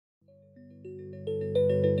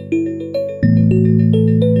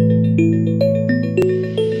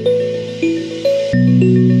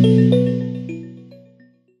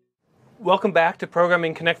Welcome back to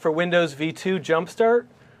Programming Kinect for Windows V2 Jumpstart.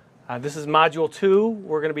 This is Module 2.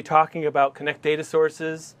 We're going to be talking about Kinect data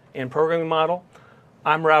sources and programming model.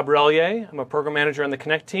 I'm Rob Relier. I'm a program manager on the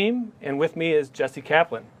Kinect team, and with me is Jesse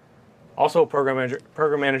Kaplan, also a program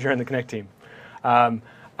manager on the Kinect team.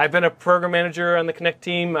 I've been a program manager on the Kinect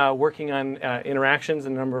team working on interactions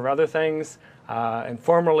and a number of other things. And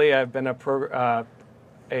formerly, I've been a program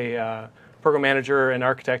manager and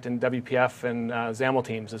architect in WPF and XAML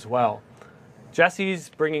teams as well. Jesse's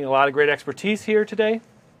bringing a lot of great expertise here today.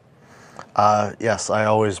 Yes, I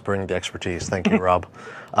always bring the expertise. Thank you, Rob.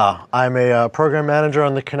 I'm a program manager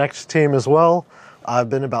on the Kinect team as well. I've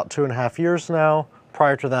been about 2.5 years now.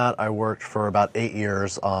 Prior to that, I worked for about 8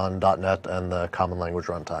 years on .NET and the Common Language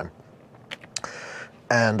Runtime.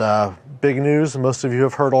 And big news, most of you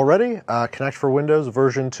have heard already, Kinect for Windows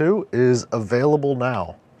version 2 is available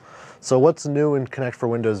now. So what's new in Kinect for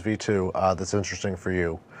Windows V2 that's interesting for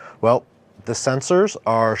you? Well, the sensors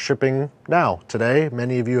are shipping now, today.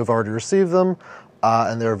 Many of you have already received them,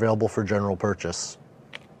 and they're available for general purchase.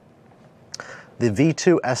 The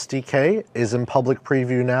V2 SDK is in public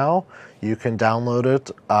preview now. You can download it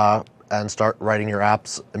and start writing your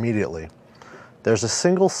apps immediately. There's a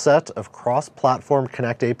single set of cross-platform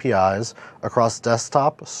Kinect APIs across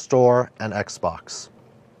desktop, store, and Xbox.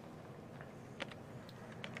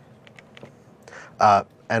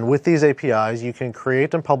 And with these APIs, you can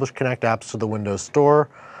create and publish Kinect apps to the Windows Store.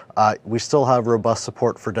 We still have robust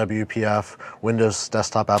support for WPF, Windows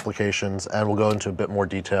desktop applications, and we'll go into a bit more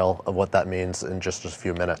detail of what that means in just a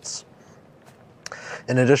few minutes.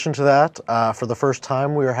 In addition to that, for the first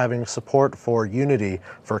time, we are having support for Unity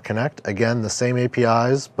for Kinect. Again, the same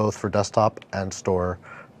APIs, both for desktop and store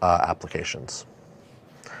applications.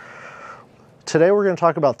 Today, we're going to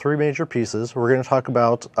talk about 3 major pieces. We're going to talk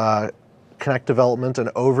about Kinect development, an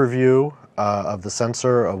overview of the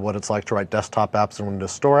sensor, of what it's like to write desktop apps and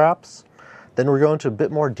Windows Store apps. Then we're going into a bit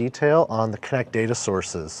more detail on the Kinect data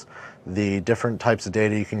sources, the different types of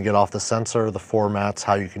data you can get off the sensor, the formats,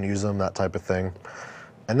 how you can use them, that type of thing.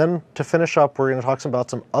 And then to finish up, we're going to talk about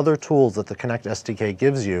some other tools that the Kinect SDK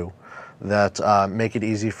gives you that make it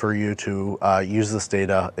easy for you to use this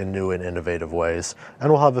data in new and innovative ways.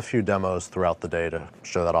 And we'll have a few demos throughout the day to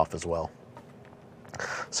show that off as well.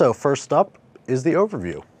 So first up is the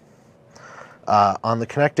overview. On the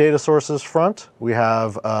Kinect data sources front, we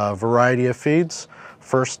have a variety of feeds.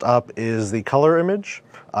 First up is the color image.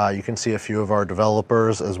 You can see a few of our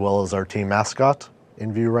developers as well as our team mascot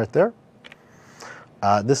in view right there.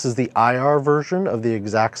 This is the IR version of the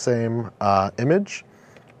exact same image.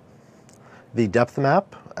 The depth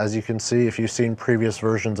map, as you can see, if you've seen previous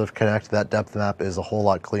versions of Kinect, that depth map is a whole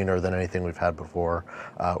lot cleaner than anything we've had before.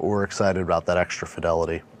 We're excited about that extra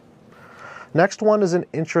fidelity. Next one is an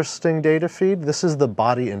interesting data feed. This is the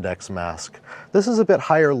body index mask. This is a bit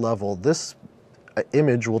higher level. This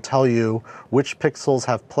image will tell you which pixels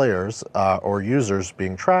have players or users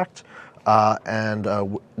being tracked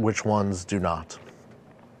and which ones do not.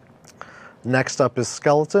 Next up is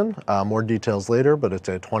skeleton. More details later, but it's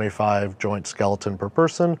a 25 joint skeleton per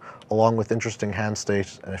person, along with interesting hand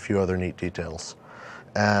state and a few other neat details.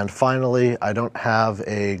 And finally, I don't have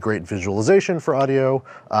a great visualization for audio,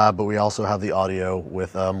 but we also have the audio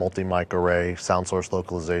with a multi-mic array, sound source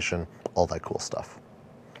localization, all that cool stuff.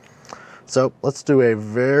 So let's do a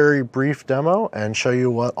very brief demo and show you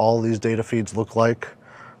what all these data feeds look like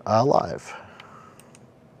live.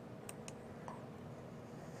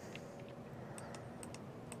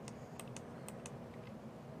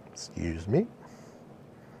 Excuse me.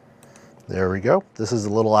 There we go. This is a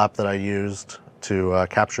little app that I used to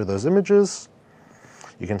capture those images.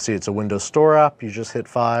 You can see it's a Windows Store app. You just hit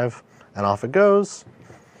 5 and off it goes.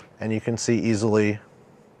 And you can see easily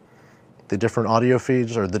the different audio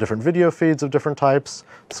feeds or the different video feeds of different types,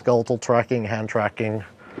 skeletal tracking, hand tracking,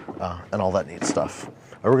 and all that neat stuff.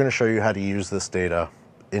 And we're going to show you how to use this data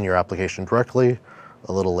in your application directly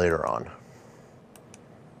a little later on.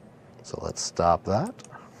 So let's stop that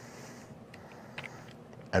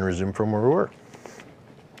and resume from where we were.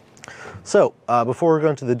 So before we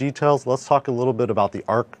go into the details, let's talk a little bit about the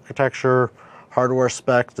architecture, hardware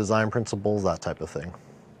spec, design principles, that type of thing.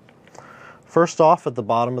 First off, at the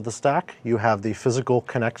bottom of the stack, you have the physical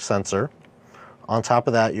Kinect sensor. On top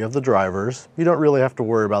of that, you have the drivers. You don't really have to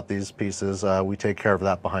worry about these pieces. We take care of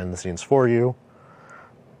that behind the scenes for you.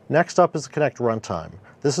 Next up is the Kinect runtime.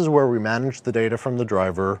 This is where we manage the data from the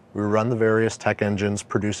driver. We run the various tech engines,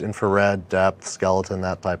 produce infrared, depth, skeleton,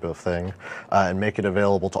 that type of thing, and make it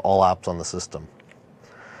available to all apps on the system.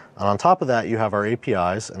 And on top of that, you have our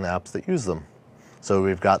APIs and the apps that use them. So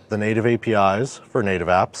we've got the native APIs for native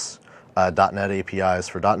apps. .NET APIs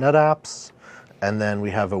for .NET apps, and then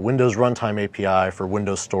we have a Windows Runtime API for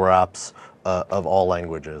Windows Store apps of all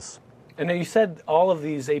languages. And now you said all of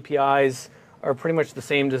these APIs are pretty much the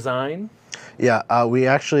same design? Yeah, we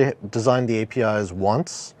actually designed the APIs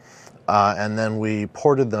once, and then we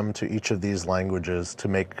ported them to each of these languages to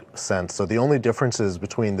make sense. So the only differences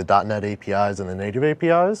between the .NET APIs and the native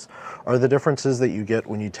APIs are the differences that you get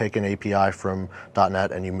when you take an API from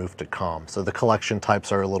 .NET and you move to COM. So the collection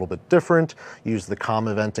types are a little bit different. Use the COM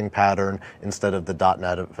eventing pattern instead of the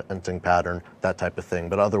 .NET eventing pattern, that type of thing.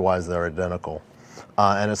 But otherwise, they're identical.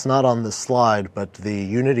 And it's not on this slide, but the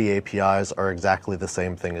Unity APIs are exactly the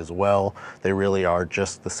same thing as well. They really are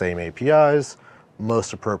just the same APIs,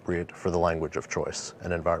 most appropriate for the language of choice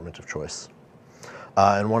and environment of choice.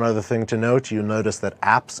 And one other thing to note, you'll notice that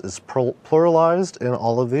apps is pluralized in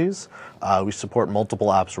all of these. We support multiple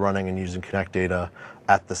apps running and using Kinect data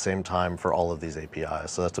at the same time for all of these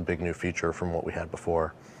APIs. So that's a big new feature from what we had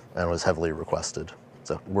before and was heavily requested.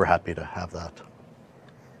 So we're happy to have that.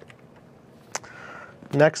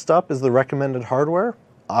 Next up is the recommended hardware.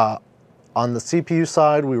 On the CPU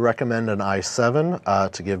side, we recommend an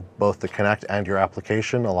i7 to give both the Kinect and your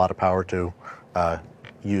application a lot of power to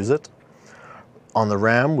use it. On the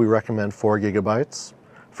RAM, we recommend 4 gigabytes.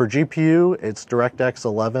 For GPU, it's DirectX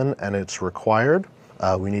 11 and it's required.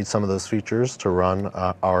 We need some of those features to run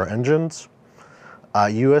our engines.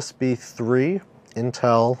 USB 3,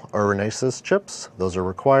 Intel or Renesas chips, those are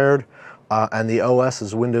required. And the OS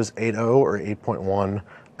is Windows 8.0 or 8.1,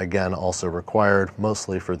 again, also required,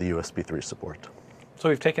 mostly for the USB 3 support. So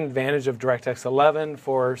we've taken advantage of DirectX 11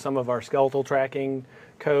 for some of our skeletal tracking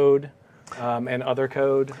code and other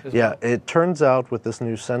code as well? Yeah, it turns out with this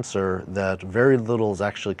new sensor that very little is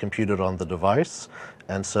actually computed on the device.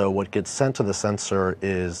 And so what gets sent to the sensor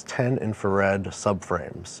is 10 infrared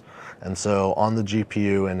subframes. And so on the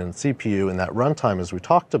GPU and in CPU in that runtime, as we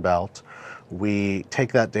talked about, we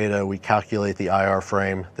take that data, we calculate the IR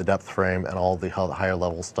frame, the depth frame, and all the higher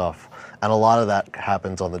level stuff. And a lot of that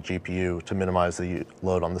happens on the GPU to minimize the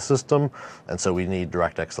load on the system. And so we need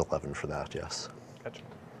DirectX 11 for that, yes. Gotcha.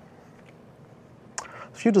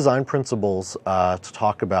 A few design principles to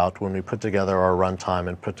talk about when we put together our runtime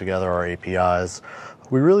and put together our APIs.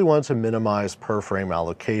 We really wanted to minimize per frame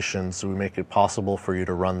allocation, so we make it possible for you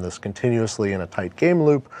to run this continuously in a tight game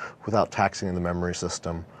loop without taxing the memory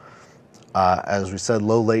system. As we said,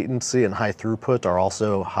 low latency and high throughput are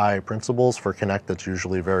also high principles for Kinect. That's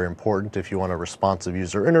usually very important if you want a responsive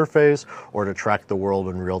user interface or to track the world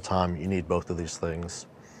in real time. You need both of these things.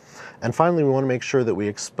 And finally, we want to make sure that we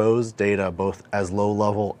expose data both as low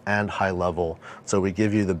level and high level. So we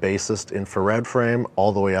give you the basest infrared frame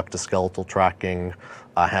all the way up to skeletal tracking,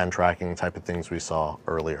 hand tracking type of things we saw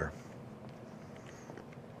earlier.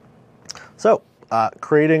 So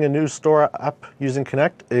creating a new store app using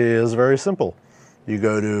Kinect is very simple. You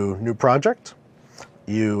go to New Project,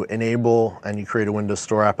 you enable and you create a Windows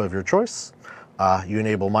Store app of your choice. You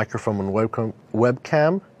enable microphone and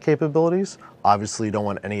webcam capabilities. Obviously, you don't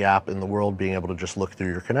want any app in the world being able to just look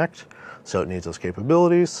through your Kinect, so it needs those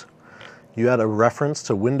capabilities. You add a reference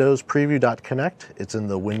to Windows Preview.Kinect. It's in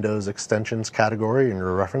the Windows Extensions category in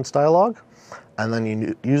your reference dialog. And then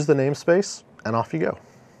you use the namespace, and off you go.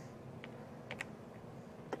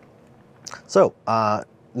 So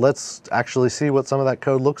let's actually see what some of that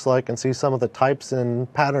code looks like and see some of the types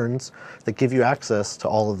and patterns that give you access to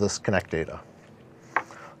all of this Kinect data.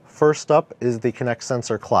 First up is the Kinect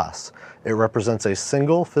sensor class. It represents a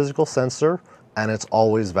single physical sensor and it's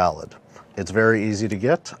always valid. It's very easy to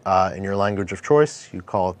get. In your language of choice, you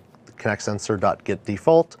call Kinect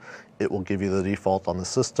sensor.getDefault. It will give you the default on the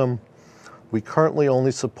system. We currently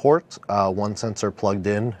only support one sensor plugged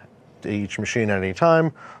in to each machine at any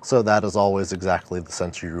time, so that is always exactly the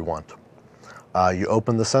sensor you want. You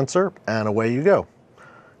open the sensor and away you go.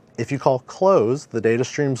 If you call close, the data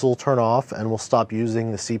streams will turn off and will stop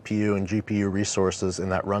using the CPU and GPU resources in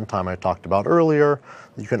that runtime I talked about earlier.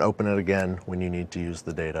 You can open it again when you need to use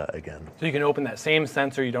the data again. So you can open that same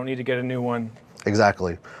sensor, you don't need to get a new one.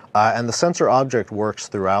 Exactly. And the sensor object works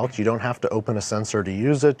throughout. You don't have to open a sensor to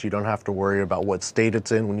use it. You don't have to worry about what state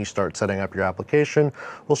it's in when you start setting up your application.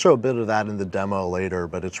 We'll show a bit of that in the demo later,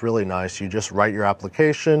 but it's really nice. You just write your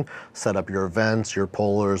application, set up your events, your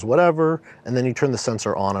pollers, whatever, and then you turn the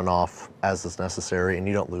sensor on and off as is necessary, and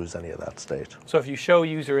you don't lose any of that state. So if you show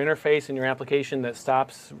user interface in your application that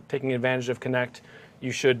stops taking advantage of Kinect,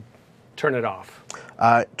 you should turn it off.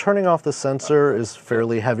 Turning off the sensor is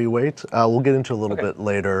fairly heavyweight. We'll get into a little bit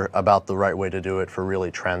later about the right way to do it for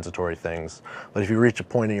really transitory things. But if you reach a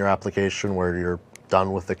point in your application where you're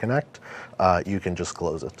done with the Kinect, you can just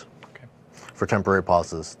close it. Okay. for temporary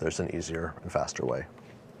pauses, there's an easier and faster way.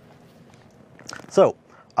 So,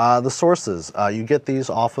 the sources, you get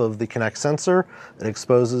these off of the Kinect sensor. It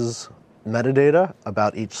exposes metadata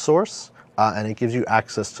about each source, and it gives you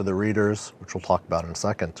access to the readers, which we'll talk about in a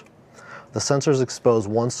second. The sensors expose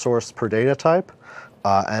one source per data type,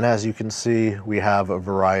 and as you can see, we have a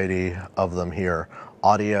variety of them here.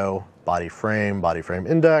 Audio, body frame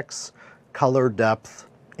index, color depth,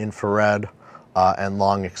 infrared, and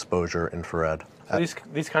long exposure infrared. So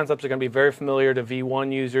these concepts are going to be very familiar to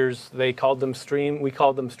V1 users. We called them streams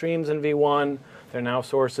in V1. They're now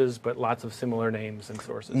sources, but lots of similar names and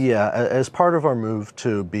sources. Yeah, as part of our move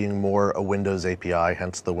to being more a Windows API,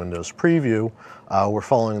 hence the Windows preview, we're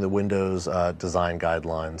following the Windows design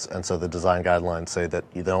guidelines. And so the design guidelines say that,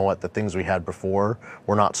 you know what, the things we had before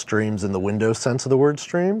were not streams in the Windows sense of the word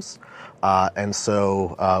streams. And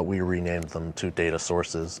so we renamed them to data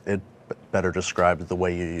sources. It better describes the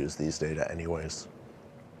way you use these data anyways.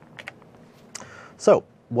 So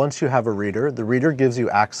once you have a reader, the reader gives you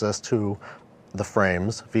access to the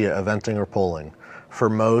frames via eventing or polling. For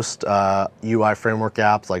most UI framework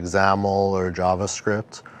apps like XAML or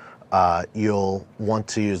JavaScript, you'll want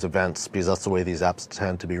to use events because that's the way these apps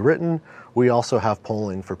tend to be written. We also have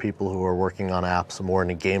polling for people who are working on apps more in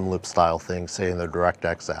a game loop style thing, say in the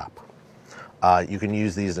DirectX app. You can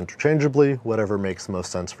use these interchangeably, whatever makes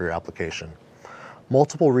most sense for your application.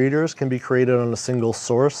 Multiple readers can be created on a single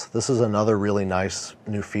source. This is another really nice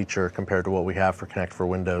new feature compared to what we have for Kinect for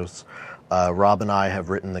Windows. Rob and I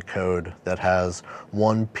have written the code that has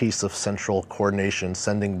one piece of central coordination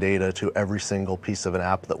sending data to every single piece of an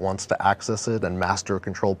app that wants to access it and master a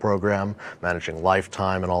control program, managing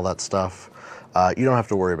lifetime and all that stuff. You don't have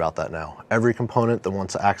to worry about that now. Every component that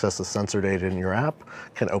wants to access the sensor data in your app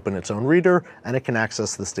can open its own reader, and it can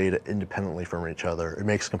access this data independently from each other. It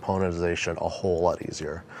makes componentization a whole lot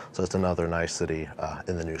easier. So it's another nicety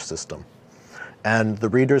in the new system. And the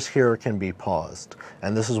readers here can be paused.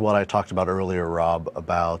 And this is what I talked about earlier, Rob,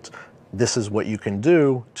 about this is what you can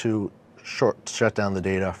do to shut down the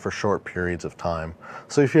data for short periods of time.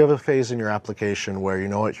 So if you have a phase in your application where you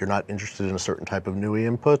know what, you're not interested in a certain type of NUI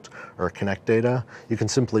input or Kinect data, you can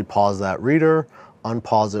simply pause that reader,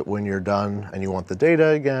 unpause it when you're done and you want the data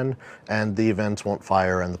again, and the events won't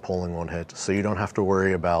fire and the polling won't hit. So you don't have to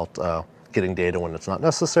worry about getting data when it's not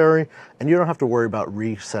necessary, and you don't have to worry about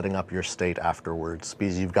resetting up your state afterwards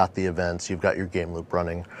because you've got the events, you've got your game loop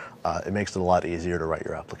running. It makes it a lot easier to write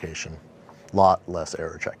your application. A lot less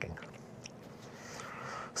error checking.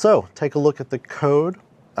 So take a look at the code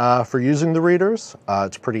for using the readers.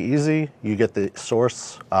 It's pretty easy. You get the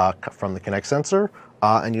source from the Kinect sensor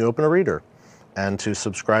and you open a reader. And to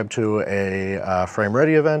subscribe to a frame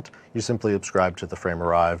ready event, you simply subscribe to the frame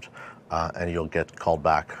arrived and you'll get called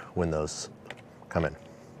back when those come in.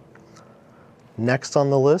 Next on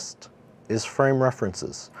the list is frame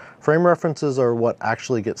references. Frame references are what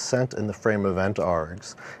actually gets sent in the frame event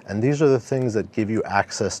args, and these are the things that give you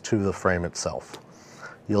access to the frame itself.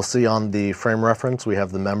 You'll see on the frame reference we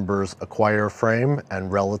have the members acquire frame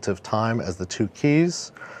and relative time as the two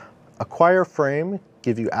keys. Acquire frame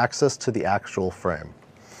give you access to the actual frame.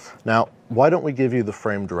 Now, why don't we give you the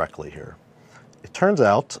frame directly here? It turns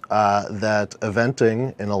out that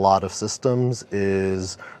eventing in a lot of systems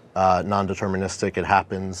is non-deterministic. It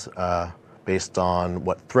happens based on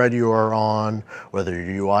what thread you are on, whether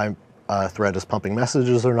your UI thread is pumping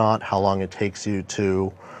messages or not, how long it takes you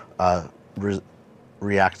to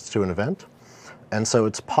react to an event. And so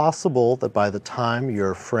it's possible that by the time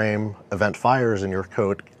your frame event fires and your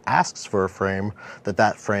code asks for a frame,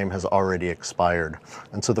 that frame has already expired.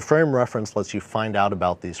 And so the frame reference lets you find out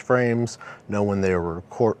about these frames, know when they were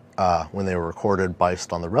recorded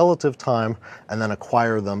based on the relative time, and then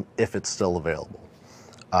acquire them if it's still available.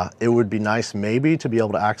 It would be nice maybe to be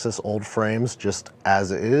able to access old frames just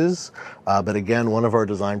as is, but again, one of our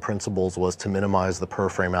design principles was to minimize the per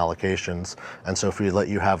frame allocations, and so if we let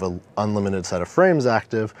you have an unlimited set of frames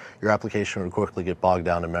active, your application would quickly get bogged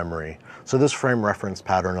down in memory. So this frame reference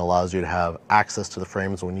pattern allows you to have access to the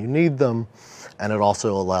frames when you need them, and it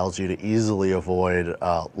also allows you to easily avoid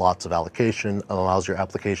lots of allocation and allows your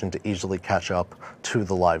application to easily catch up to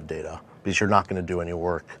the live data, because you're not going to do any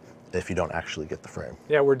work if you don't actually get the frame.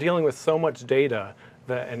 Yeah, we're dealing with so much data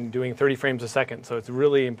and doing 30 frames a second, so it's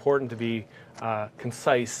really important to be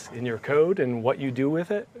concise in your code and what you do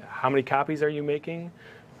with it, how many copies are you making,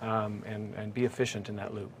 and be efficient in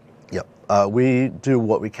that loop. Yep. We do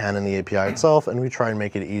what we can in the API itself, and we try and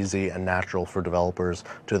make it easy and natural for developers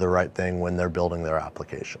to do the right thing when they're building their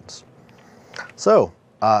applications. So,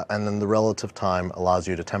 and then the relative time allows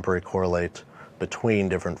you to temporarily correlate between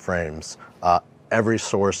different frames. every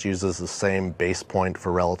source uses the same base point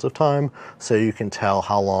for relative time, so you can tell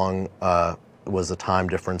how long was the time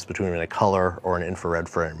difference between a color or an infrared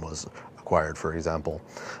frame was acquired, for example.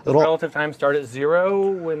 Does relative time start at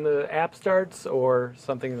 0 when the app starts, or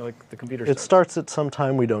something like the computer starts? It starts at some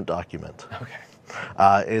time we don't document. Okay.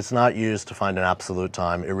 It's not used to find an absolute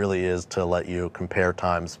time. It really is to let you compare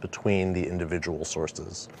times between the individual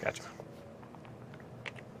sources. Gotcha.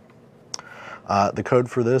 The code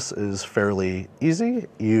for this is fairly easy.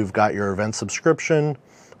 You've got your event subscription,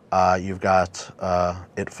 you've got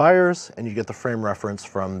it fires, and you get the frame reference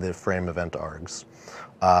from the frame event args.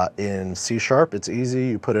 In C#, it's easy.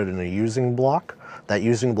 You put it in a using block. That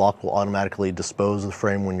using block will automatically dispose the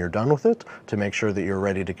frame when you're done with it to make sure that you're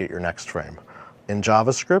ready to get your next frame. In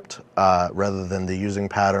JavaScript, rather than the using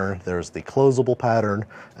pattern, there's the closable pattern,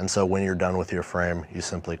 and so when you're done with your frame, you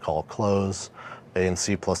simply call close. In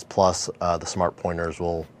C++, the smart pointers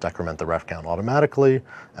will decrement the ref count automatically,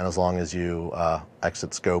 and as long as you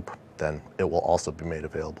exit scope, then it will also be made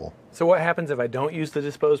available. So what happens if I don't use the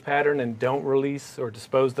dispose pattern and don't release or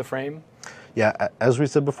dispose the frame? Yeah, as we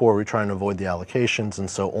said before, we try and avoid the allocations, and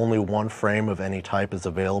so only one frame of any type is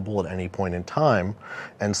available at any point in time.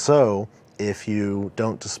 And so if you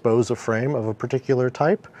don't dispose a frame of a particular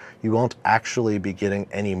type, you won't actually be getting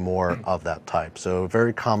any more of that type. So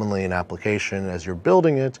very commonly in application, as you're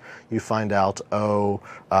building it, you find out,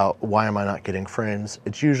 why am I not getting frames?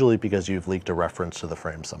 It's usually because you've leaked a reference to the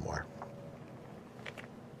frame somewhere.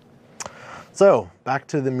 So back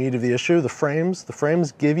to the meat of the issue, the frames. The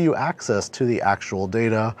frames give you access to the actual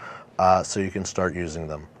data so you can start using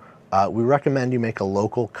them. We recommend you make a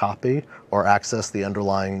local copy or access the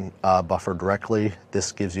underlying buffer directly.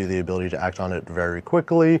 This gives you the ability to act on it very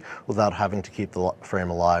quickly without having to keep the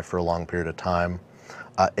frame alive for a long period of time.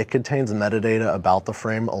 It contains metadata about the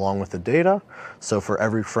frame along with the data. So for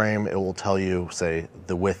every frame, it will tell you, say,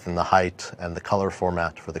 the width and the height and the color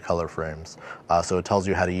format for the color frames. So it tells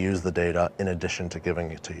you how to use the data in addition to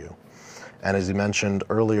giving it to you. And as you mentioned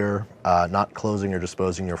earlier, not closing or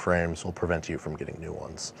disposing your frames will prevent you from getting new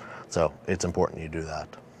ones. So it's important you do that.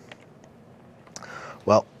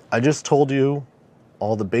 Well, I just told you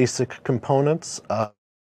all the basic components of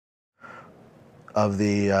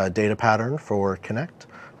the data pattern for Kinect.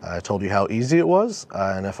 I told you how easy it was,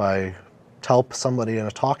 and if I tell somebody in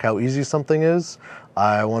a talk how easy something is,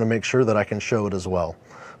 I want to make sure that I can show it as well.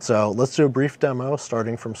 So let's do a brief demo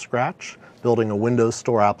starting from scratch, building a Windows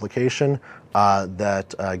Store application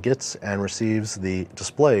that gets and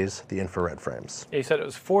displays the infrared frames. Yeah, you said it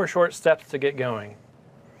was 4 short steps to get going,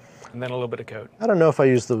 and then a little bit of code. I don't know if I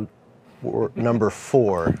used the number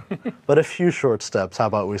 4, but a few short steps. How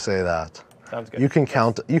about we say that? Sounds good. You can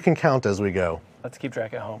count. You can count as we go. Let's keep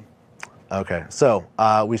track at home. Okay, so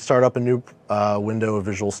we start up a new window of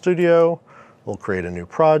Visual Studio. We'll create a new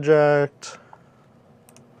project.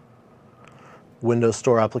 Windows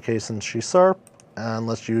Store application C#, and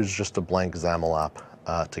let's use just a blank XAML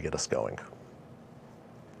app to get us going.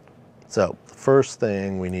 So the first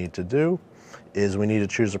thing we need to do is we need to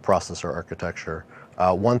choose a processor architecture.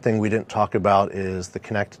 One thing we didn't talk about is the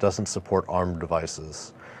Kinect doesn't support ARM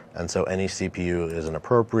devices, and so any CPU isn't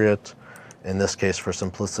appropriate. In this case, for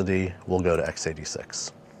simplicity, we'll go to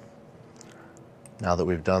x86. Now that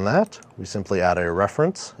we've done that, we simply add a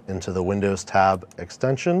reference into the Windows tab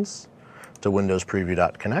extensions to Windows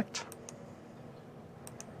Preview.Kinect.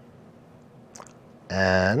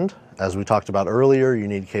 And as we talked about earlier, you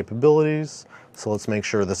need capabilities. So let's make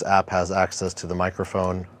sure this app has access to the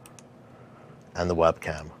microphone and the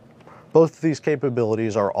webcam. Both of these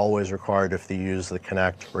capabilities are always required if you use the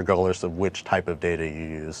Kinect, regardless of which type of data you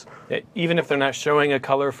use. Yeah, even if they're not showing a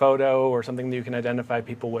color photo or something that you can identify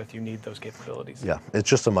people with, you need those capabilities. Yeah, it's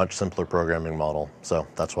just a much simpler programming model, so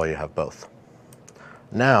that's why you have both.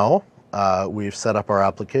 Now, we've set up our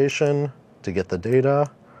application to get the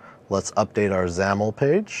data. Let's update our XAML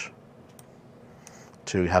page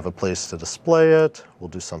to have a place to display it. We'll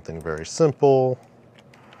do something very simple.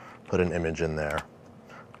 Put an image in there.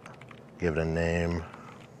 Give it a name.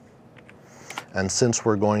 And since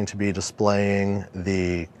we're going to be displaying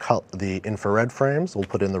the infrared frames, we'll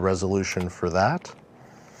put in the resolution for that.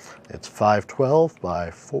 It's 512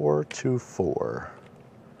 by 424.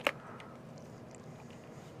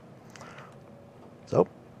 So,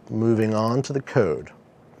 moving on to the code.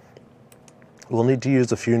 We'll need to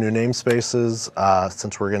use a few new namespaces.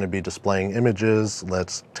 Since we're going to be displaying images,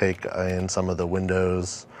 let's take in some of the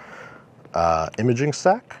Windows imaging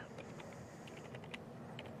stack.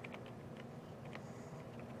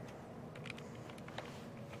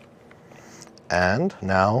 And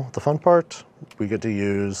now the fun part, we get to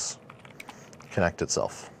use Kinect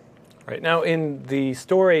itself. Right now, in the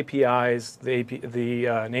store APIs, the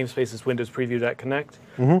namespace is Windows Preview.connect.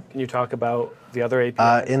 Can you talk about the other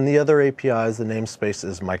APIs? In the other APIs, the namespace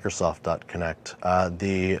is Microsoft.connect.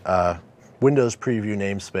 The Windows Preview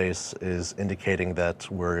namespace is indicating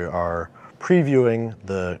that we are previewing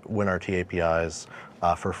the WinRT APIs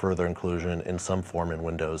for further inclusion in some form in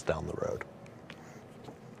Windows down the road.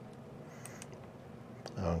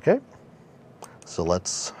 Okay, so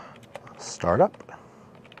let's start up.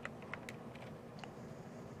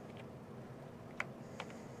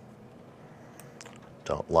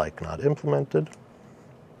 Don't like not implemented.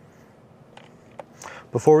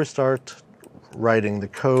 Before we start writing the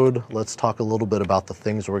code, let's talk a little bit about the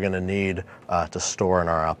things we're going to need to store in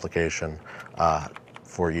our application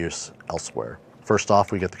for use elsewhere. First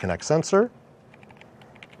off, we get the Kinect sensor.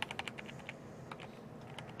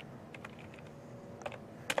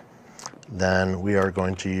 Then we are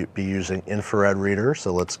going to be using infrared reader,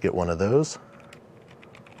 so let's get one of those.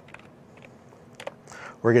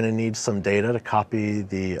 We're going to need some data to copy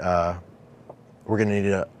the, we're going to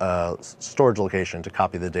need a storage location to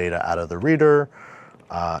copy the data out of the reader,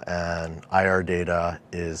 and IR data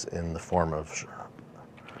is in the form of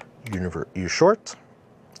ushort.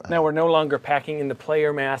 Now we're no longer packing in the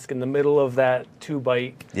player mask in the middle of that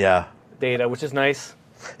 2-byte data, which is nice.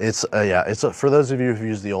 It's for those of you who've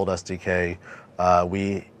used the old SDK,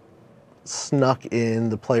 we snuck in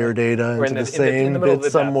the player data into the same bit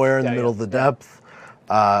somewhere in the middle of the depth.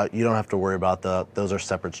 You don't have to worry about that. Those are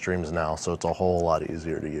separate streams now, so it's a whole lot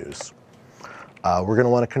easier to use. We're going to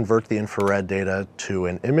want to convert the infrared data to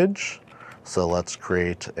an image, so let's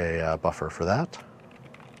create a buffer for that.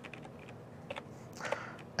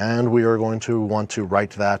 And we are going to want to write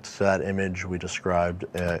that to that image we described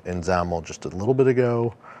in XAML just a little bit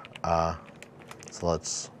ago. So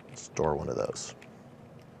let's store one of those.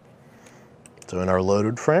 So in our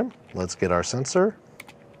loaded frame, let's get our sensor.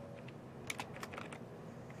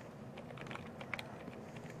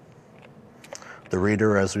 The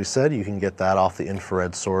reader, as we said, you can get that off the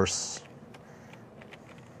infrared source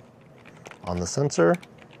on the sensor.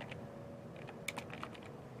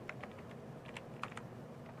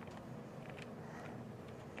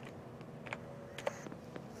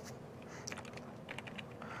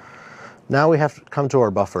 Now we have to come to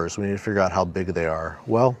our buffers. We need to figure out how big they are.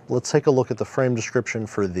 Well, let's take a look at the frame description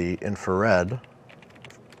for the infrared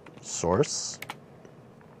source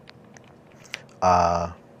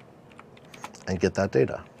and get that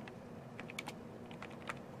data.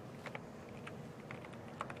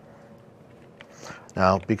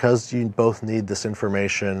 Now, because you both need this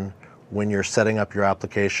information when you're setting up your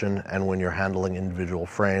application and when you're handling individual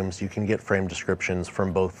frames, you can get frame descriptions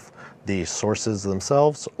from both the sources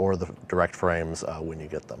themselves or the direct frames when you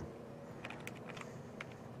get them.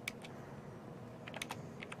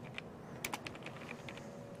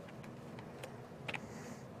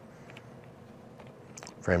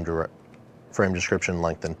 Frame description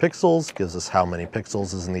length in pixels gives us how many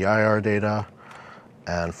pixels is in the IR data.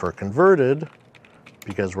 And for converted,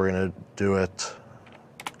 because we're going to do it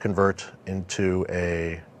convert into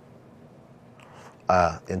a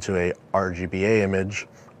RGBA image,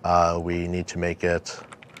 we need to make it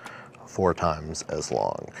 4 times as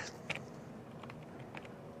long.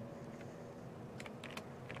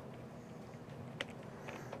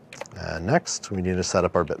 And next, we need to set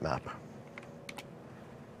up our bitmap.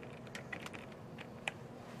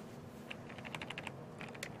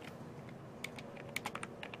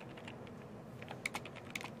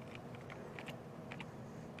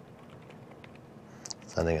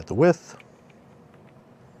 Setting it the width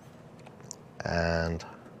and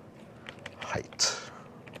height.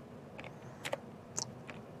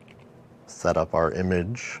 Set up our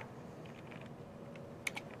image.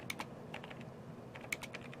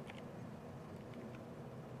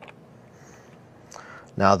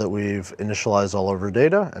 Now that we've initialized all of our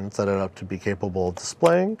data and set it up to be capable of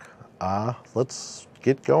displaying, let's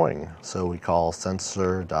get going. So we call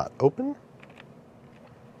sensor.open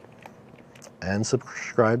and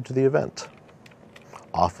subscribe to the event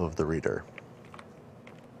off of the reader.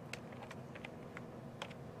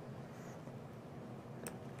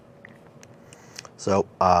 So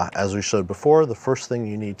as we showed before, the first thing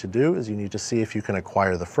you need to do is you need to see if you can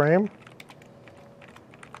acquire the frame.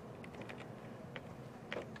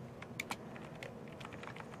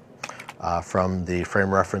 From the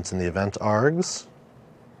frame reference in the event args.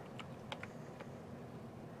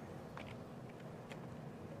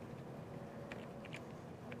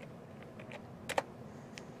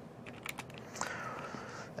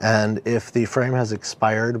 And if the frame has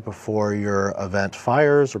expired before your event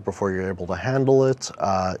fires or before you're able to handle it,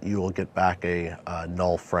 you will get back a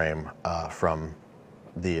null frame from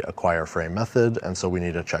the acquire frame method, and so we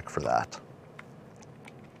need to check for that.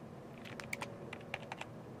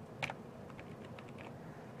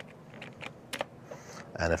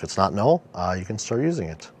 And if it's not null, you can start using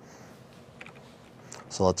it.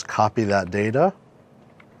 So let's copy that data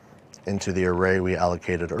into the array we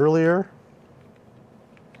allocated earlier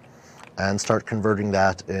and start converting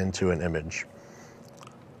that into an image.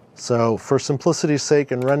 So for simplicity's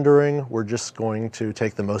sake in rendering, we're just going to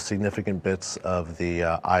take the most significant bits of the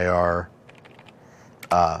IR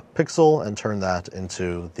pixel and turn that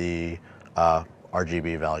into the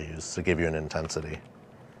RGB values to give you an intensity.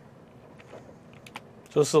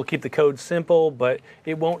 So this will keep the code simple, but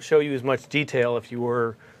it won't show you as much detail if you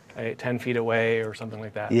were 10 feet away or something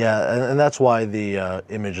like that. Yeah, and that's why the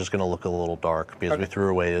image is going to look a little dark, because we threw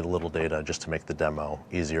away a little data just to make the demo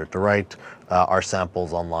easier to write. Our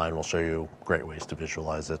samples online will show you great ways to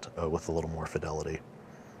visualize it with a little more fidelity.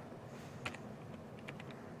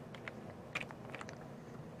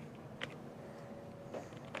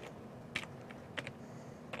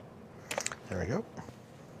 There we go.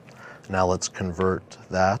 Now let's convert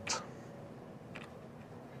that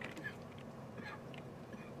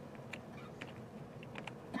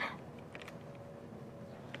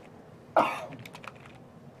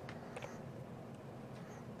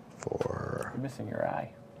for... You're missing your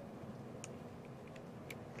eye.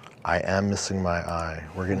 I am missing my eye.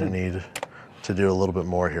 We're going to need to do a little bit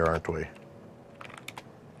more here, aren't we?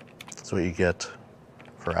 That's what you get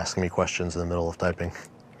for asking me questions in the middle of typing.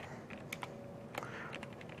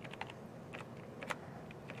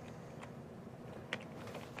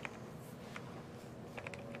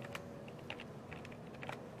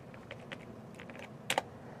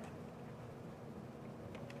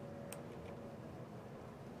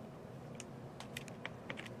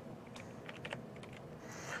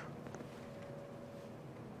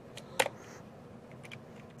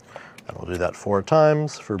 And we'll do that 4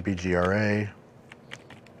 times for BGRA.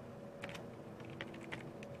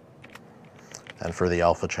 And for the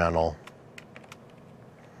alpha channel,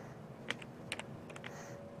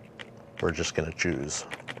 we're just going to choose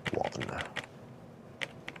 1.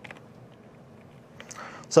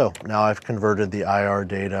 So now I've converted the IR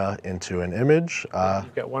data into an image.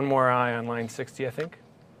 You've got one more eye on line 60, I think.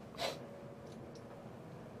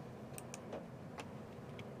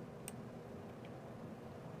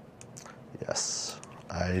 Yes,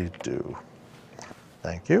 I do.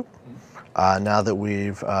 Thank you. Now that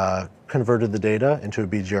we've converted the data into a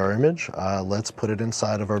BGR image, let's put it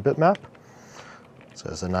inside of our bitmap. So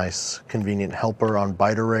there's a nice convenient helper on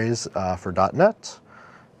byte arrays for .NET.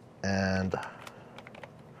 And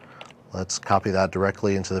let's copy that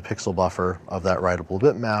directly into the pixel buffer of that writable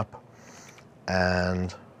bitmap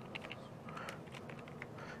and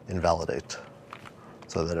invalidate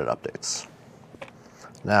so that it updates.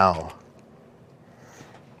 Now,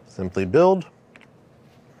 simply build,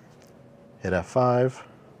 hit F5,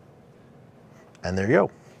 and there you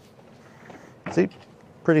go. See,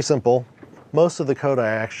 pretty simple. Most of the code I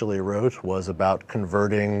actually wrote was about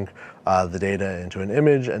converting the data into an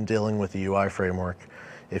image and dealing with the UI framework.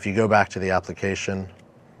 If you go back to the application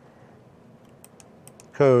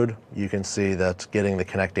code, you can see that getting the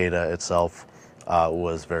Kinect data itself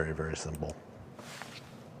was very, very simple.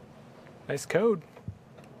 Nice code.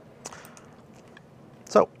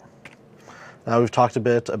 So, now we've talked a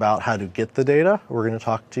bit about how to get the data. We're going to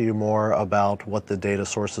talk to you more about what the data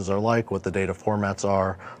sources are like, what the data formats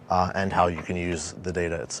are, and how you can use the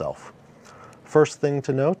data itself. First thing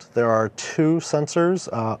to note, there are 2 sensors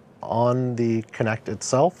on the Kinect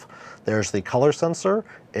itself. There's the color sensor.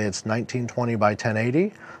 It's 1920 by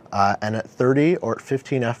 1080, and at 30 or at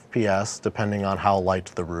 15 FPS, depending on how light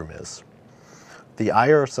the room is. The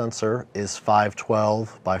IR sensor is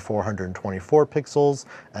 512 by 424 pixels,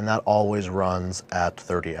 and that always runs at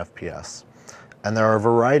 30 FPS. And there are a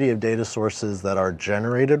variety of data sources that are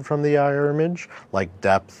generated from the IR image, like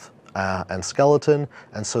depth and skeleton,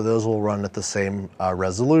 and so those will run at the same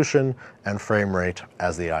resolution and frame rate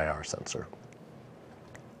as the IR sensor.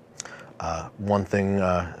 One thing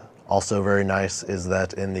also very nice is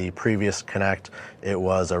that in the previous Kinect, it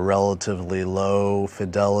was a relatively low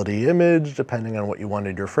fidelity image, depending on what you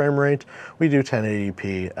wanted your frame rate. We do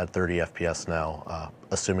 1080p at 30 FPS now,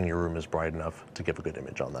 assuming your room is bright enough to give a good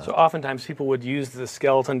image on that. So oftentimes people would use the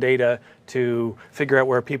skeleton data to figure out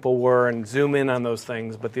where people were and zoom in on those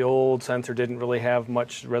things, but the old sensor didn't really have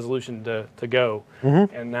much resolution to go.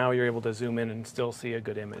 And now you're able to zoom in and still see a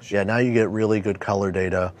good image. Yeah, now you get really good color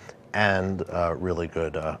data. and really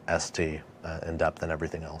good ST in depth and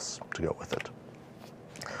everything else to go with it.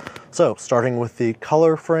 So starting with the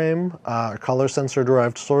color frame, color sensor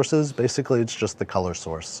derived sources, basically it's just the color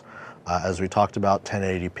source. As we talked about,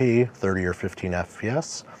 1080p, 30 or 15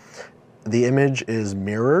 FPS. The image is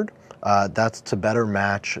mirrored. That's to better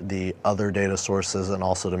match the other data sources and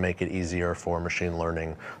also to make it easier for machine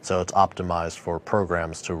learning. So it's optimized for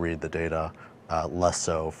programs to read the data, less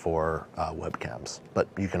so for webcams. But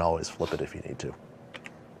you can always flip it if you need to.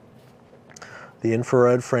 The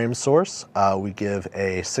infrared frame source, we give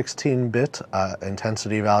a 16-bit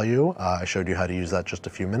intensity value. I showed you how to use that just a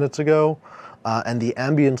few minutes ago. And the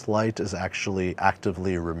ambient light is actually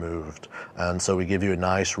actively removed. And so we give you a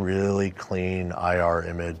nice, really clean IR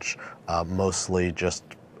image, mostly just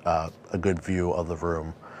a good view of the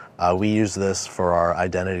room. We use this for our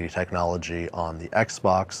identity technology on the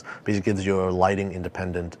Xbox because it gives you a lighting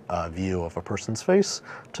independent view of a person's face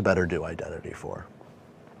to better do identity for.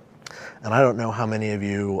 And I don't know how many of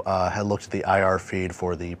you had looked at the IR feed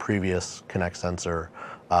for the previous Kinect sensor,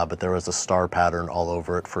 but there was a star pattern all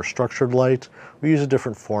over it for structured light. We use a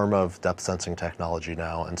different form of depth sensing technology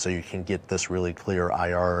now, and so you can get this really clear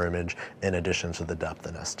IR image in addition to the depth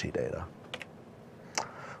and ST data.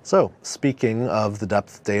 So speaking of the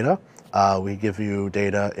depth data, we give you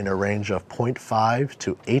data in a range of 0.5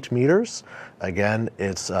 to 8 meters. Again,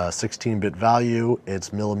 it's a 16-bit value.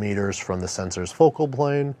 It's millimeters from the sensor's focal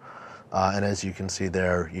plane. And as you can see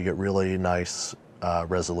there, you get really nice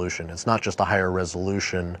resolution. It's not just a higher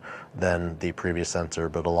resolution than the previous sensor,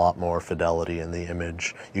 but a lot more fidelity in the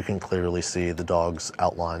image. You can clearly see the dog's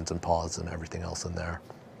outlines and paws and everything else in there.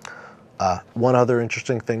 One other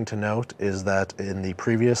interesting thing to note is that in the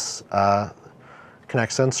previous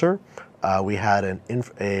Kinect sensor, we had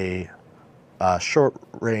a short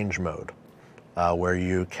range mode. Where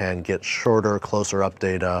you can get shorter, closer up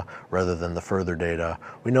data rather than the further data.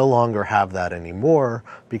 We no longer have that anymore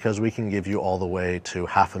because we can give you all the way to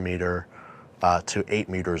half a meter to 8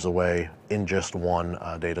 meters away in just one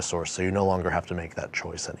data source. So you no longer have to make that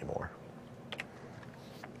choice anymore.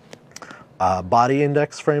 Body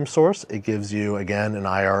index frame source, it gives you, again, an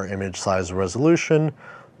IR image size resolution.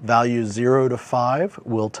 Values 0 to 5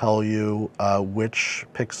 will tell you which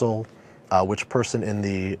pixel, which person in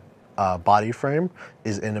the body frame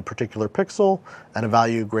is in a particular pixel, and a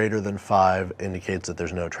value greater than 5 indicates that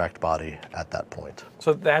there's no tracked body at that point.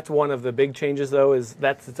 So that's one of the big changes, though, is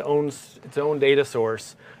that's its own data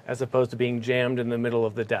source as opposed to being jammed in the middle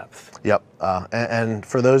of the depth. Yep, and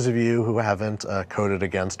for those of you who haven't coded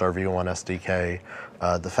against our V1 SDK,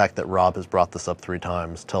 the fact that Rob has brought this up 3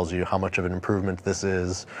 times tells you how much of an improvement this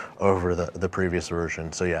is over the previous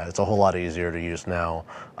version. So yeah, it's a whole lot easier to use now.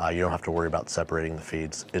 You don't have to worry about separating the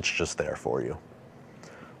feeds. It's just there for you.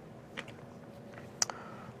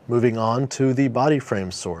 Moving on to the body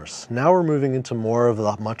frame source. Now we're moving into more of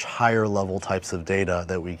the much higher level types of data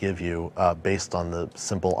that we give you based on the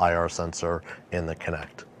simple IR sensor in the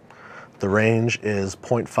Kinect. The range is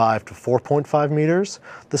 0.5 to 4.5 meters.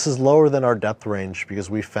 This is lower than our depth range because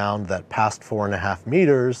we found that past 4.5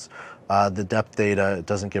 meters, the depth data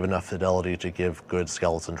doesn't give enough fidelity to give good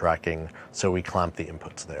skeleton tracking, so we clamp the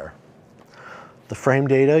inputs there. The frame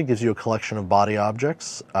data gives you a collection of body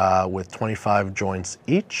objects with 25 joints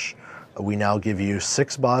each. We now give you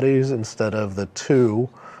 6 bodies instead of the 2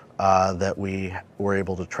 that we were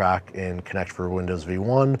able to track in Kinect for Windows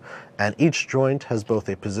V1, and each joint has both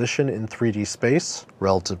a position in 3D space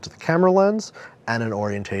relative to the camera lens and an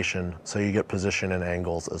orientation, so you get position and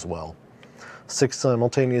angles as well. 6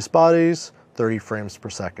 simultaneous bodies, 30 frames per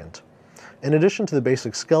second. In addition to the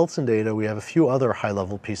basic skeleton data, we have a few other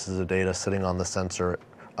high-level pieces of data sitting on the sensor,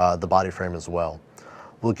 the body frame as well.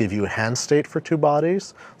 We'll give you a hand state for 2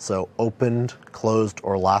 bodies, so opened, closed,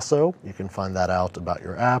 or lasso. You can find that out about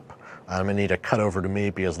your app. I'm gonna need a cut over to me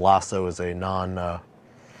because lasso is a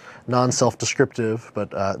non-self-descriptive,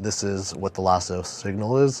 but this is what the lasso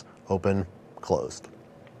signal is, open, closed.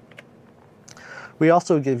 We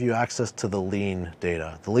also give you access to the lean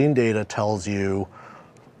data. The lean data tells you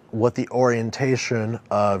what the orientation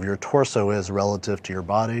of your torso is relative to your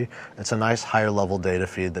body. It's a nice higher level data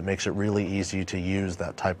feed that makes it really easy to use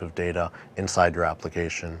that type of data inside your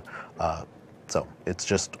application. So it's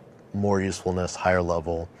just more usefulness, higher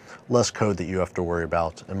level, less code that you have to worry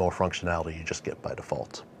about, and more functionality you just get by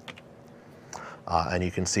default. And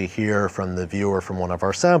you can see here from the viewer from one of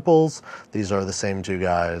our samples, these are the same 2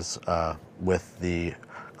 guys with the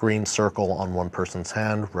green circle on one person's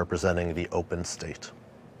hand representing the open state.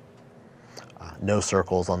 No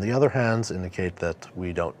circles on the other hands indicate that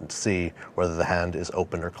we don't see whether the hand is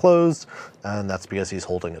open or closed, and that's because he's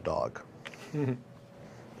holding a dog.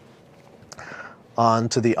 On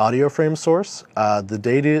to the audio frame source. The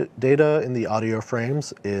data in the audio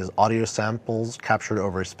frames is audio samples captured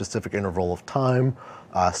over a specific interval of time,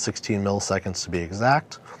 16 milliseconds to be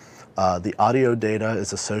exact. The audio data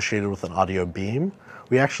is associated with an audio beam.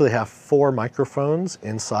 We actually have 4 microphones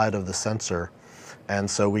inside of the sensor, and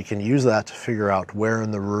so we can use that to figure out where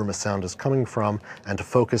in the room a sound is coming from and to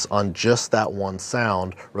focus on just that one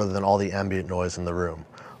sound rather than all the ambient noise in the room.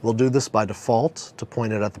 We'll do this by default to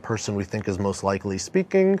point it at the person we think is most likely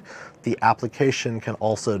speaking. The application can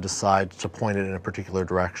also decide to point it in a particular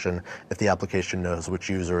direction if the application knows which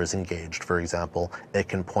user is engaged. For example, it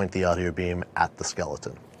can point the audio beam at the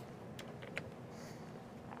skeleton.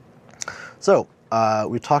 So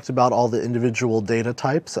we talked about all the individual data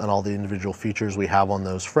types and all the individual features we have on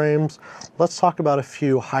those frames. Let's talk about a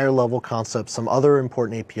few higher level concepts, some other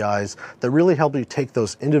important APIs that really help you take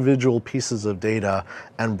those individual pieces of data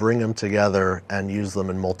and bring them together and use them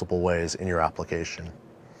in multiple ways in your application.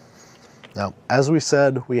 Now, as we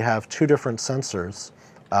said, we have 2 different sensors.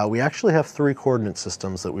 We actually have 3 coordinate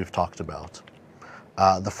systems that we've talked about.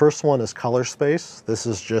 The first one is color space. This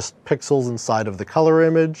is just pixels inside of the color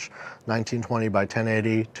image, 1920 by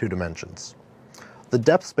 1080, 2 dimensions. The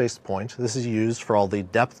depth space point, this is used for all the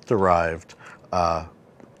depth-derived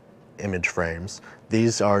image frames.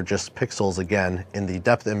 These are just pixels, again, in the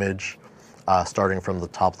depth image, starting from the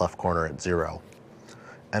top left corner at 0.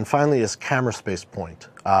 And finally is camera space point.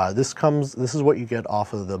 This is what you get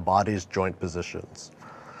off of the body's joint positions.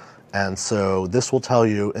 And so this will tell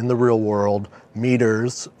you in the real world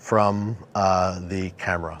meters from the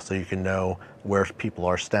camera, so you can know where people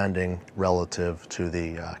are standing relative to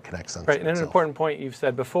the Kinect sensor. Right, and an important point you've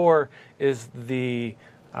said before is the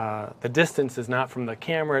distance is not from the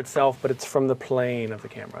camera itself, but it's from the plane of the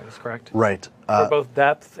camera. Is correct? Right. For both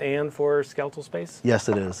depth and for skeletal space? Yes,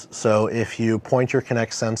 it is. So if you point your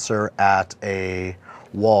Kinect sensor at a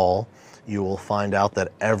wall, you will find out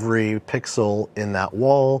that every pixel in that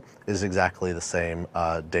wall is exactly the same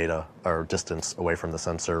data or distance away from the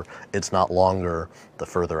sensor. It's not longer the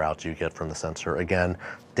further out you get from the sensor. Again,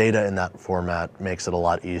 data in that format makes it a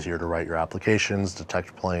lot easier to write your applications,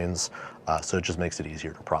 detect planes, so it just makes it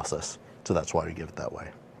easier to process. So that's why we give it that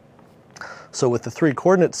way. So with the 3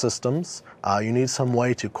 coordinate systems, you need some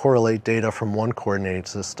way to correlate data from one coordinate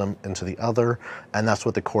system into the other, and that's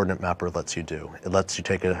what the coordinate mapper lets you do. It lets you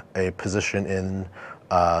take a position in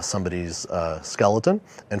somebody's skeleton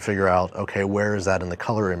and figure out, okay, where is that in the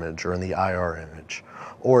color image or in the IR image?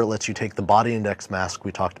 Or it lets you take the body index mask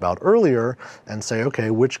we talked about earlier and say,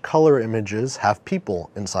 okay, which color images have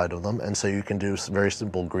people inside of them? And so you can do some very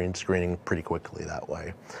simple green screening pretty quickly that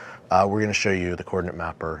way. We're going to show you the coordinate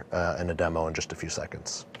mapper in a demo in just a few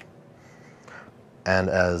seconds. And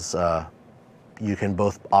as you can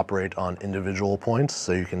both operate on individual points,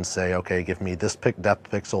 so you can say, okay, give me this depth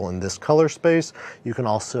pixel in this color space. You can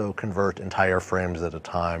also convert entire frames at a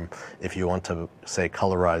time if you want to, say,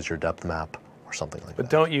 colorize your depth map or something like that. But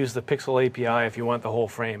don't use the Pixel API if you want the whole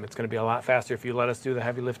frame. It's going to be a lot faster if you let us do the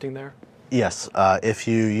heavy lifting there. Yes, if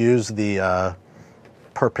you use the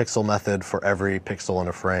per pixel method for every pixel in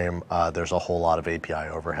a frame, there's a whole lot of API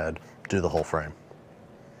overhead. Do the whole frame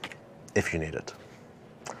if you need it.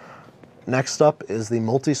 Next up is the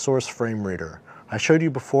multi-source frame reader. I showed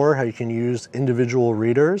you before how you can use individual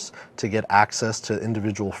readers to get access to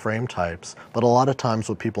individual frame types, but a lot of times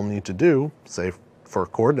what people need to do, say for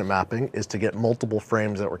coordinate mapping, is to get multiple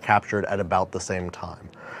frames that were captured at about the same time.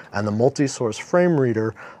 And the multi-source frame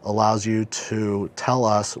reader allows you to tell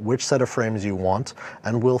us which set of frames you want,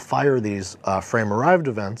 and we'll fire these frame arrived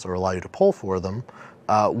events, or allow you to poll for them,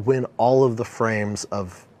 when all of the frames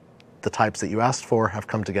of the types that you asked for have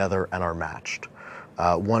come together and are matched.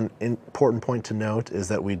 One important point to note is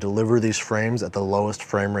that we deliver these frames at the lowest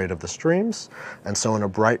frame rate of the streams. And so in a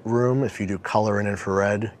bright room, if you do color and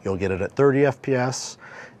infrared, you'll get it at 30 FPS.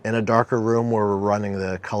 In a darker room where we're running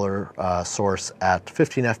the color source at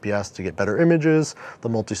 15 FPS to get better images, the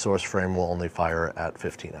multi-source frame will only fire at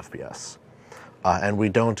 15 FPS. And we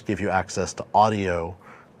don't give you access to audio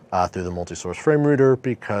through the multi-source frame reader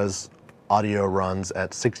because audio runs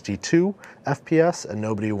at 62 FPS and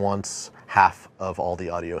nobody wants half of all the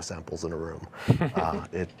audio samples in a room.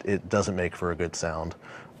 It doesn't make for a good sound,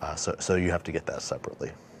 so you have to get that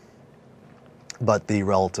separately. But the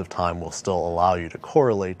relative time will still allow you to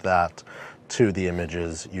correlate that to the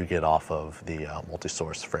images you get off of the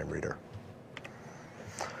multi-source frame reader.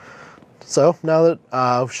 So now that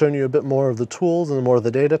I've shown you a bit more of the tools and more of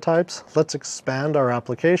the data types, let's expand our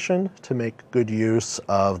application to make good use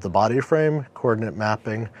of the body frame, coordinate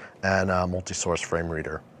mapping, and multi-source frame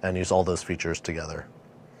reader, and use all those features together.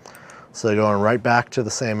 So going right back to the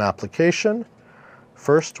same application,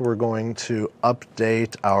 First, we're going to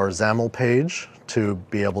update our XAML page to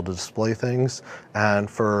be able to display things. And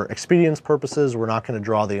for expedience purposes, we're not going to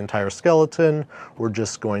draw the entire skeleton. We're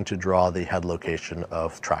just going to draw the head location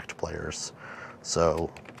of tracked players.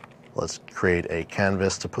 So let's create a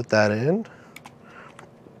canvas to put that in.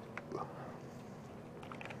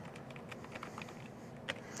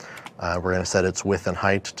 We're going to set its width and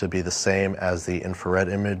height to be the same as the infrared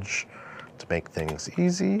image to make things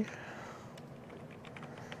easy.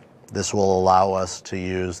 This will allow us to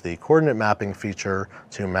use the coordinate mapping feature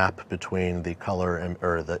to map between the color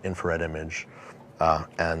or the infrared image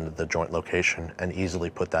and the joint location and easily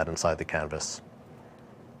put that inside the canvas.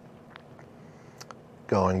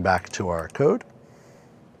 Going back to our code,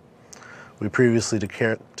 we previously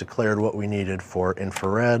declared what we needed for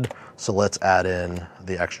infrared, so let's add in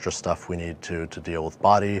the extra stuff we need to deal with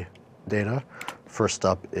body data. First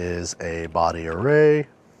up is a body array.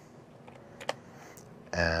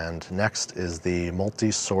 And next is the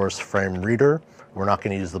multi-source frame reader. We're not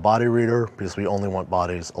going to use the body reader because we only want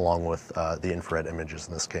bodies along with the infrared images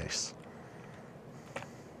in this case.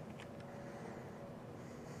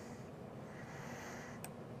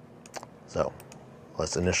 So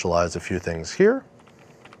let's initialize a few things here.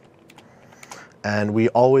 And we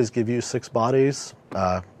always give you 6 bodies,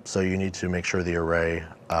 so you need to make sure the array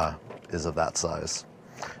is of that size.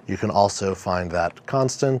 You can also find that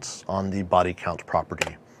constant on the body count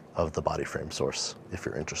property of the body frame source if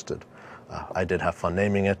you're interested. I did have fun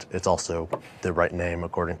naming it. It's also the right name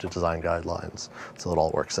according to design guidelines, so it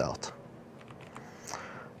all works out.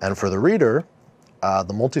 And for the reader,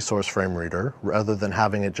 the multi-source frame reader, rather than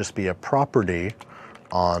having it just be a property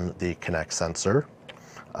on the Kinect sensor,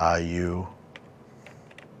 let's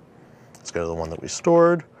go to the one that we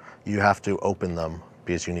stored, you have to open them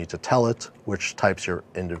because you need to tell it which types you're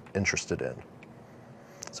interested in.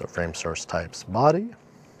 So frame source types body,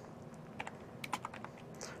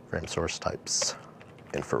 frame source types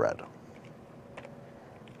infrared.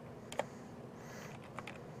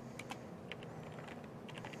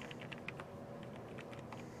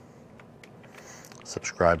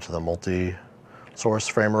 Subscribe to the multi-source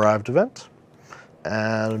frame arrived event.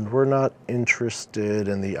 And we're not interested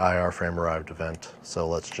in the IR frame arrived event, so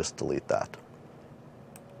let's just delete that.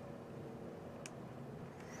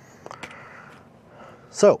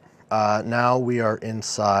 So now we are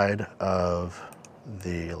inside of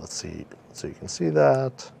the, let's see, so you can see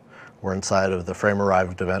that. We're inside of the frame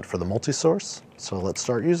arrived event for the multi-source, so let's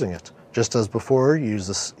start using it. Just as before, use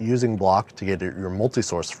this using block to get your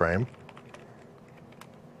multi-source frame.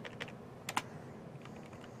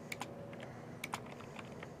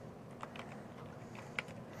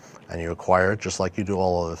 And you acquire it just like you do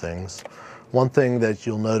all other things. One thing that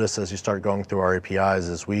you'll notice as you start going through our APIs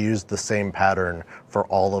is we use the same pattern for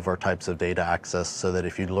all of our types of data access so that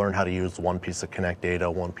if you learn how to use one piece of Kinect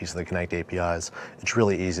data, one piece of the Kinect APIs, it's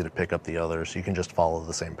really easy to pick up the others. You can just follow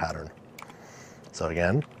the same pattern. So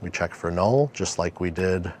again, we check for null just like we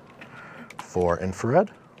did for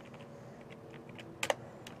infrared.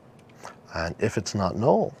 And if it's not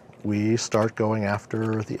null, we start going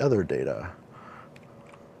after the other data.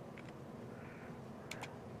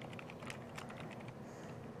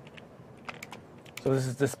 So this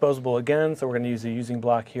is disposable again, so we're going to use a using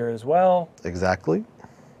block here as well. Exactly.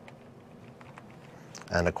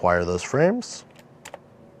 And acquire those frames.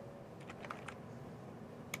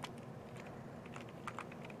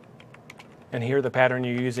 And here the pattern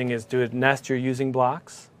you're using is to nest your using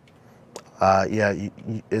blocks. Yeah,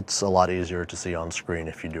 it's a lot easier to see on screen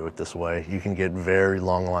if you do it this way. You can get very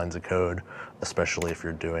long lines of code, especially if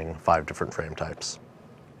you're doing 5 different frame types.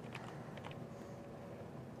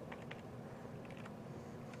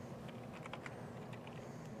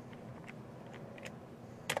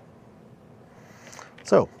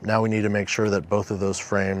 So now we need to make sure that both of those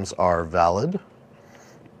frames are valid.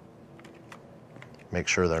 Make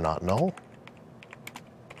sure they're not null.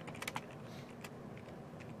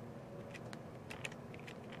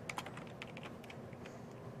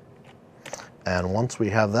 And once we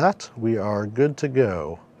have that, we are good to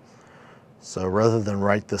go. So rather than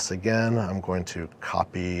write this again, I'm going to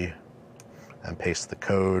copy and paste the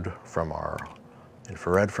code from our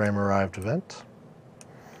infrared frame arrived event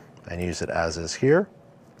and use it as is here.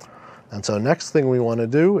 And so next thing we want to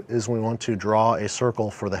do is we want to draw a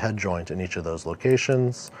circle for the head joint in each of those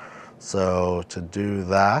locations. So to do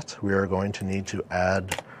that, we are going to need to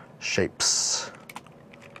add shapes.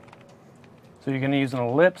 So you're going to use an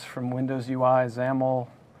ellipse from Windows UI XAML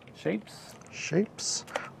shapes. Shapes.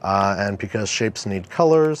 And because shapes need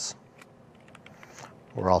colors,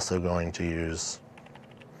 we're also going to use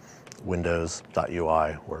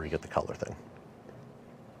windows.ui where we get the color thing.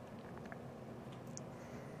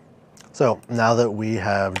 So now that we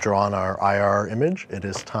have drawn our IR image, it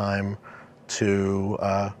is time to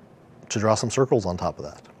draw some circles on top of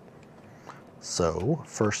that. So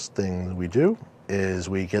first thing we do is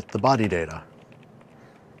we get the body data.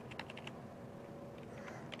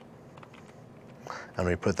 And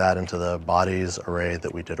we put that into the bodies array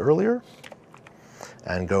that we did earlier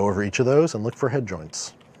and go over each of those and look for head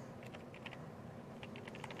joints.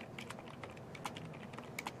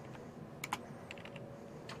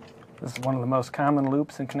 This is one of the most common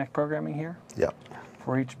loops in Kinect programming here. Yep.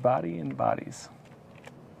 For each body and bodies.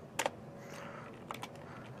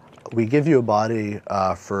 We give you a body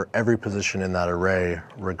for every position in that array,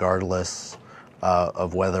 regardless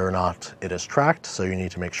of whether or not it is tracked, so you need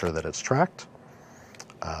to make sure that it's tracked.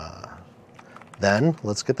 Then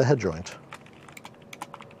let's get the head joint.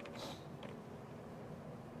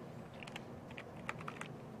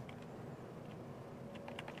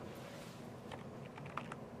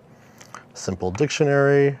 Simple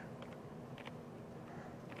dictionary.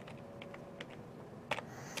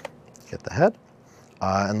 Get the head.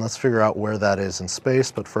 And let's figure out where that is in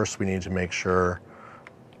space, but first we need to make sure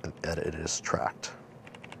that it is tracked.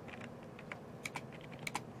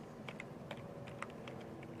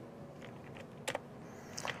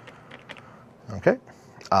 Okay,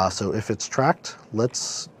 so if it's tracked,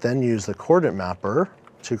 let's then use the coordinate mapper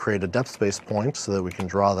to create a depth space point so that we can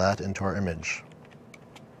draw that into our image.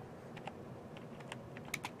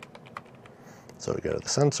 So we go to the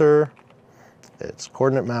sensor, it's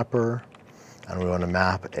coordinate mapper, and we want to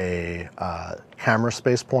map a camera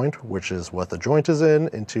space point, which is what the joint is in,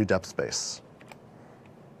 into depth space.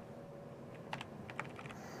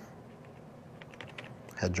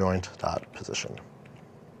 Head joint dot position.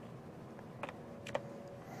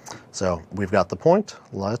 So we've got the point,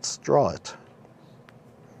 let's draw it.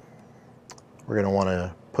 We're going to want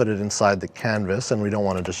to put it inside the canvas, and we don't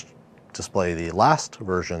want to just display the last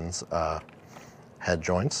version's head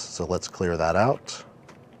joints, so let's clear that out.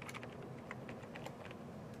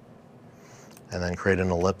 And then create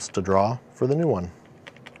an ellipse to draw for the new one.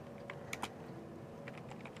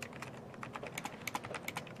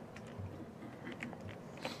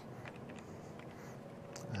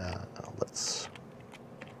 Let's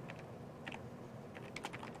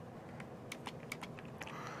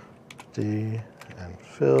D and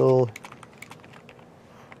fill,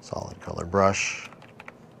 solid color brush.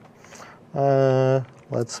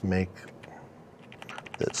 Let's make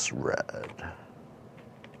this red.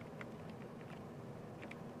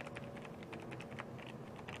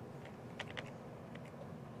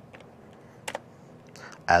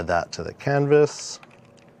 Add that to the canvas.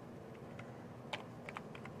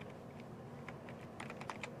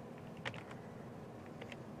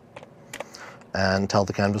 And tell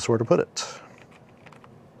the canvas where to put it.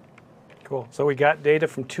 Cool. So we got data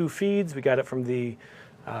from two feeds. We got it from the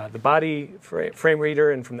body frame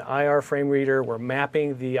reader and from the IR frame reader. We're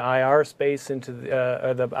mapping the IR space into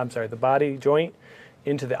the body joint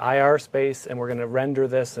into the IR space, and we're going to render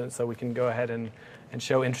this, and so we can go ahead and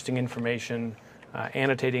show interesting information,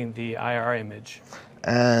 annotating the IR image.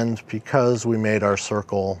 And because we made our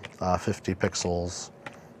circle 50 pixels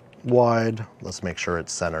wide, let's make sure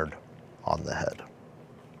it's centered on the head.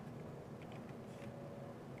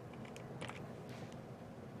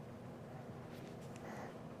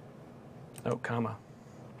 Oh, comma.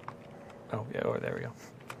 Oh, yeah, oh, there we go.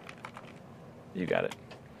 You got it.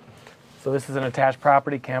 So this is an attached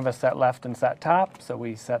property, canvas set left and set top, so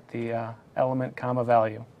we set the element comma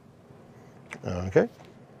value. Okay.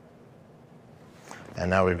 And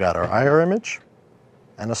now we've got our IR image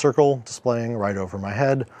and a circle displaying right over my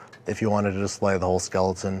head. If you wanted to display the whole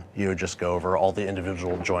skeleton, you would just go over all the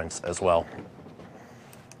individual joints as well.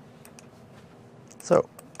 So,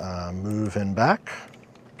 move in back.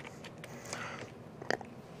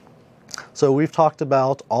 So we've talked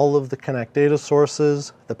about all of the Kinect data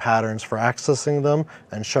sources, the patterns for accessing them,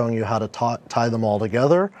 and showing you how to tie them all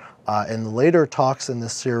together. In the later talks in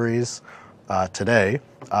this series today,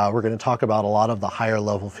 we're going to talk about a lot of the higher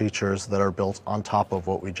level features that are built on top of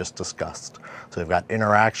what we just discussed. So we've got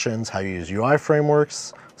interactions, how you use UI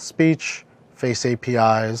frameworks, speech, face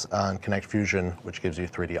APIs, and Kinect Fusion, which gives you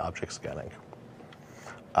 3D object scanning.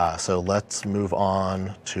 So let's move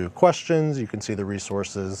on to questions. You can see the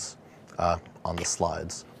resources on the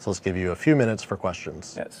slides. So let's give you a few minutes for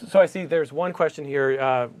questions. Yeah, so I see there's one question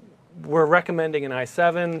here. We're recommending an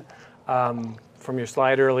i7 from your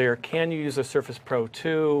slide earlier. Can you use a Surface Pro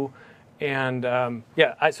 2? And I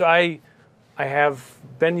have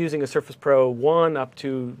been using a Surface Pro 1 up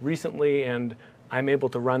to recently, and I'm able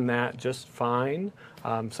to run that just fine.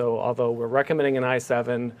 So although we're recommending an i7,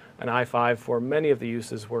 an i5 for many of the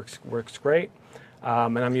uses works great.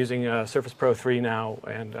 And I'm using a Surface Pro 3 now,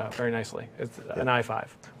 and very nicely. It's an i5.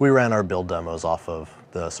 We ran our build demos off of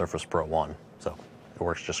the Surface Pro 1, so it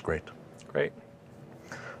works just great. Great.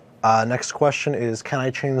 Next question is, can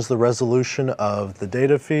I change the resolution of the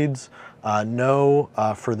data feeds? No,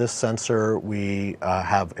 for this sensor we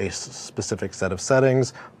have a specific set of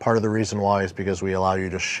settings. Part of the reason why is because we allow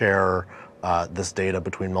you to share this data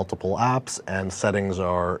between multiple apps, and settings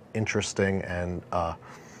are interesting and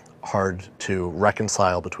hard to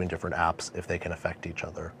reconcile between different apps if they can affect each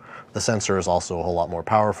other. The sensor is also a whole lot more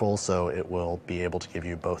powerful, so it will be able to give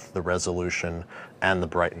you both the resolution and the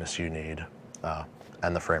brightness you need.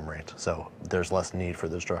 And the frame rate. So there's less need for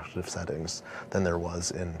those destructive settings than there was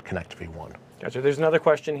in Kinect V1. Gotcha. There's another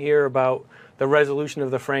question here about the resolution of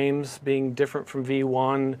the frames being different from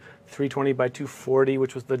V1, 320 by 240,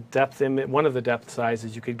 which was the depth one of the depth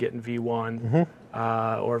sizes you could get in V1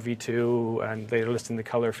 or V2, and they're listing the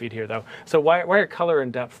color feed here though. So why are color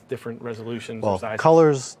and depth different resolutions or sizes?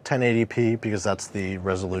 Color's 1080p because that's the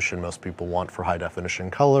resolution most people want for high definition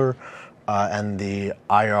color. And the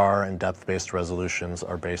IR and depth-based resolutions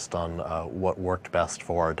are based on what worked best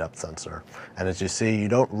for our depth sensor. And as you see, you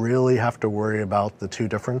don't really have to worry about the two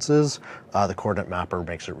differences. The coordinate mapper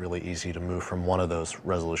makes it really easy to move from one of those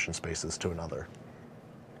resolution spaces to another.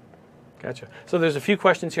 Gotcha. So there's a few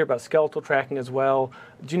questions here about skeletal tracking as well.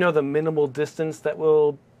 Do you know the minimal distance that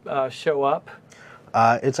will show up?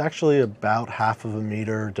 It's actually about ½ a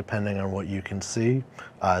meter, depending on what you can see.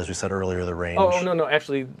 As we said earlier, the range. Oh, no,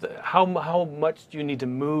 actually, how much do you need to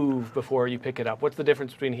move before you pick it up? What's the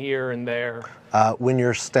difference between here and there? When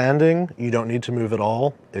you're standing, you don't need to move at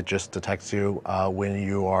all. It just detects you. When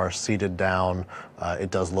you are seated down,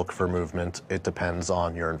 it does look for movement. It depends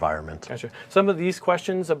on your environment. Gotcha. Some of these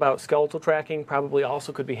questions about skeletal tracking probably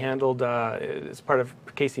also could be handled as part of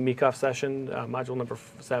Casey Meekoff's session, module number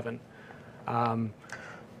 7.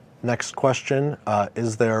 Next question,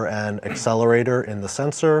 is there an accelerator in the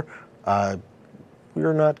sensor?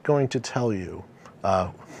 We're not going to tell you.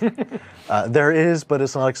 There is, but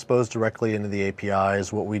it's not exposed directly into the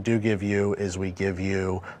APIs. What we do give you is we give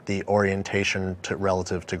you the orientation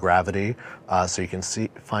relative to gravity, so you can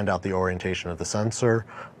find out the orientation of the sensor.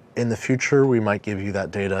 In the future, we might give you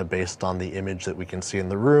that data based on the image that we can see in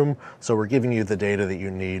the room. So we're giving you the data that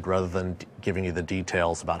you need rather than giving you the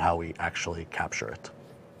details about how we actually capture it.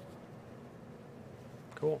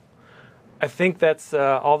 Cool. I think that's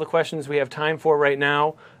all the questions we have time for right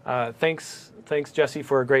now. Thanks, Jesse,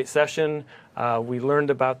 for a great session. We learned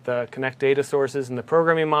about the Kinect data sources and the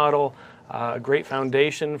programming model, a great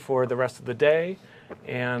foundation for the rest of the day,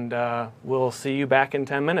 and we'll see you back in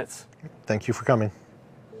 10 minutes. Thank you for coming.